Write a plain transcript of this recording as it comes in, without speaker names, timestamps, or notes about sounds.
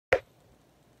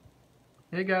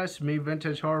Hey guys, it's me,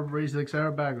 Vintage Harbor Breeze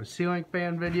XR, back with ceiling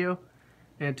fan video.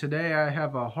 And today I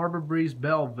have a Harbor Breeze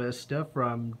Belle Vista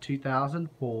from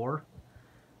 2004.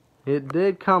 It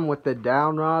did come with the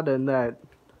down rod and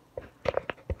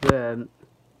the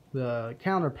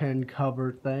counterpin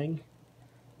cover thing,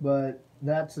 but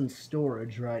that's in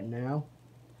storage right now.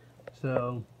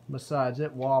 So besides,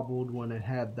 it wobbled when it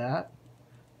had that.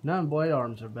 None blade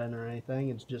arms are bent or anything,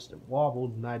 it's just it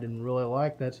wobbled and I didn't really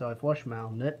like that, so I flush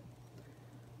mounted it.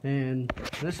 And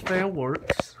this fan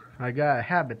works. I got a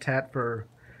Habitat for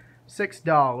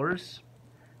 $6.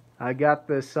 I got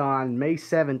this on May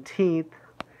 17th.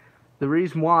 The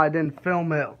reason why I didn't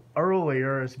film it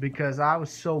earlier is because I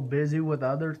was so busy with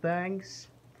other things.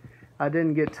 I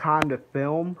didn't get time to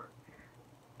film.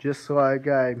 Just like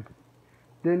I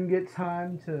didn't get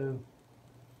time to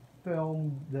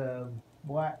film the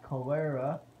Black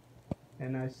Cholera.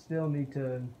 And I still need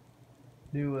to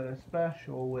do a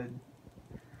special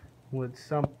with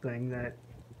something that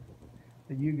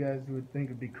you guys would think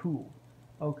would be cool.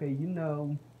 Okay, you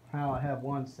know how I have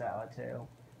one Swallowtail,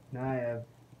 and I have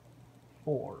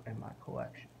 4 in my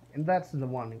collection. And that's the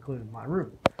one included in my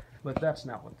room. But that's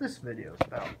not what this video is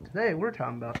about. Today we're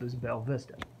talking about this Belle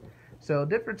Vista. So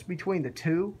the difference between the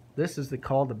two, this is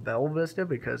called the Belle Vista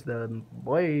because the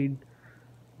blade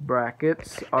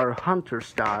brackets are hunter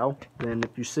style. And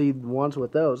if you see the ones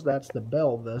with those, that's the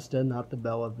Belle Vista, not the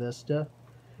Bella Vista.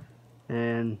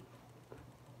 And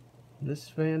this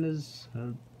fan is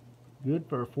good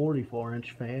for a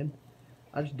 44-inch fan.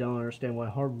 I just don't understand why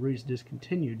Harbor Breeze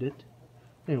discontinued it.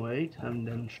 Anyway, time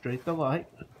to demonstrate the light.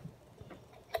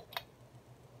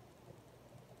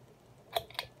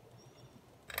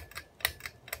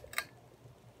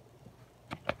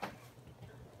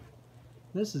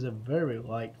 This is a very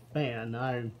light fan.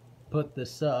 I put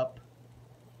this up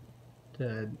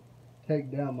to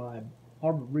take down my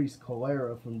Harbor Breeze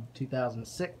Cholera from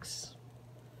 2006.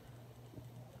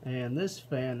 And this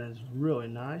fan is really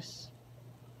nice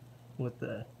with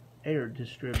the air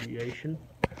distribution,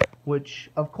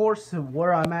 which of course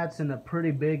where I'm at's in a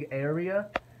pretty big area,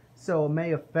 so it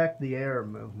may affect the air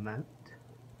movement.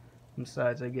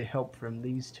 Besides, I get help from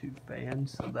these two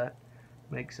fans, so that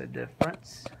makes a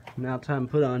difference. Now time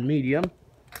to put on medium.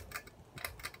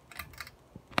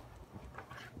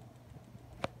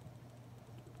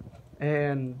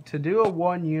 And to do a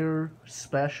 1-year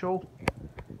special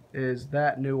is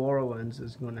that New Orleans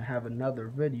is going to have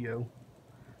another video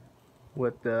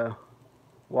with the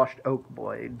washed oak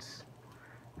blades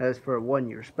as for a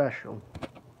 1-year special.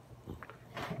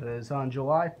 It's on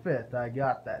July 5th I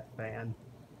got that fan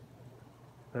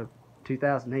of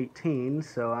 2018,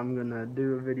 so I'm going to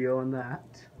do a video on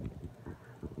that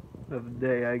of the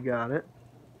day I got it.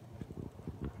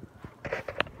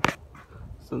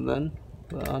 So then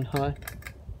put it on high.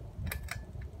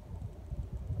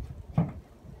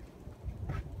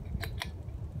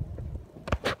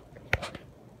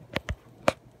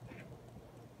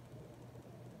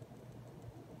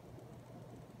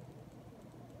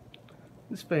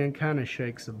 This fan kind of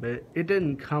shakes a bit. It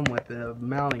didn't come with a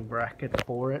mounting bracket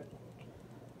for it.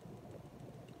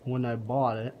 When I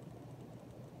bought it,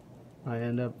 I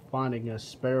ended up finding a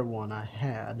spare one I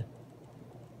had.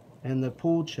 And the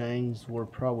pull chains were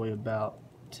probably about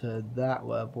to that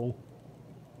level,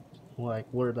 like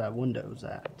where that window's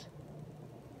at.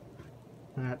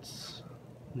 That's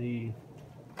the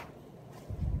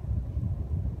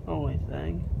only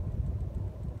thing.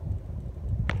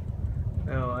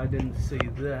 Oh, I didn't see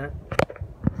that.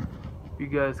 You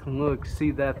guys can look,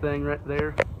 see that thing right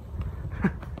there?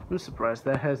 I'm surprised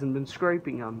that hasn't been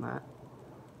scraping on that.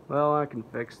 Well, I can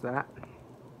fix that.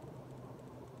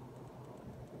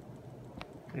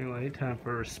 Anyway, time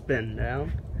for a spin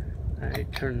down. I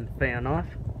turn the fan off.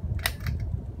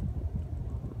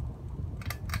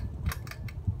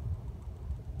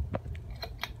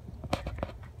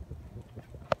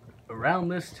 Around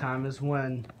this time is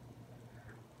when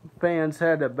fans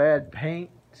had a bad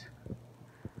paint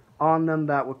on them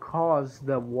that would cause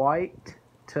the white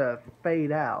to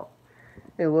fade out.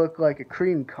 It looked like a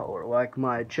cream color, like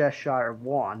my Cheshire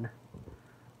one.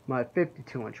 My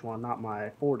 52-inch one, not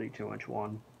my 42-inch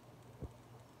one.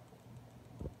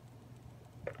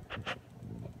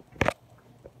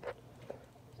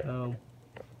 So,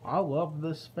 I love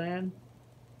this fan.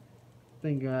 I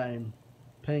think I'm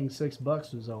paying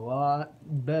 $6 was a lot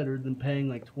better than paying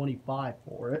like $25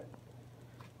 for it.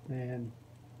 And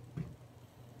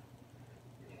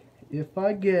if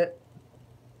I get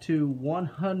to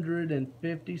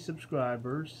 150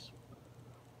 subscribers,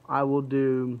 I will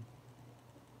do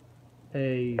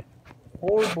a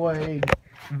 4-blade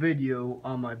video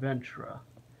on my Ventura.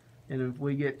 And if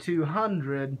we get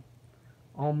 200,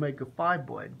 I'll make a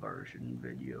 5-blade version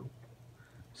video.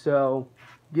 So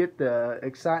get the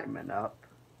excitement up,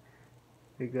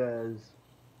 because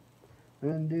I'm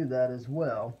going to do that as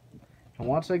well. And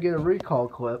once I get a recall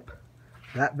clip,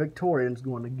 that Victorian's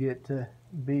going to get to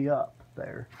be up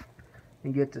there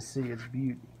and get to see its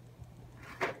beauty.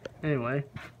 Anyway,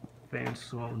 fan's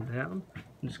slowing down.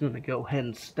 I'm just going to go ahead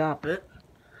and stop it.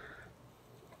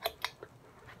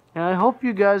 And I hope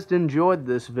you guys enjoyed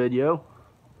this video,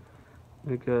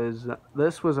 because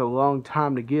this was a long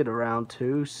time to get around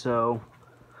to. So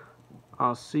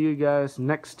I'll see you guys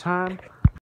next time.